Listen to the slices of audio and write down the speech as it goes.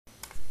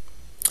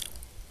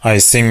I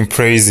sing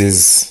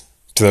praises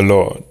to the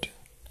Lord.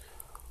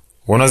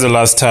 When was the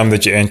last time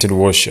that you entered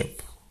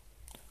worship?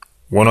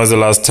 When was the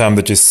last time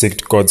that you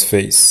seeked God's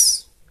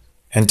face,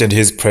 entered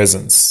His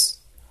presence,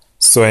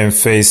 saw Him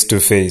face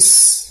to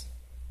face,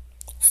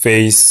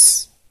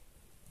 face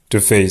to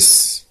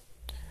face?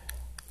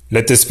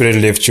 Let the Spirit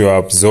lift you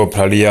up. Zo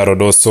pralia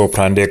rodoso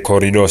prande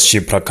corrido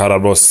shipra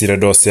carabo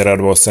siredo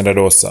serado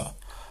sendosa.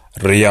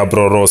 Ria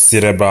broro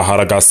sirebra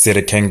haraga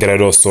sire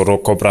kengredoso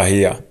roko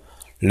brahia.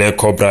 Le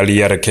cobra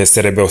liere che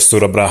serebe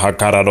osura braha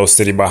carado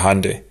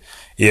siribahande.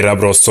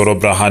 Irabro soro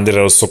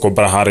brahande soko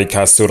brahari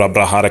kasura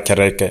brahara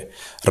kereke.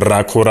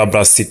 Rakura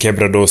brasi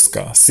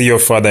kebredoska. See your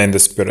Father in the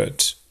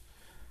Spirit.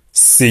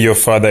 See your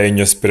Father in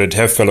your spirit.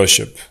 Have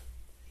fellowship.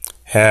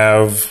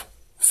 Have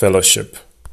fellowship.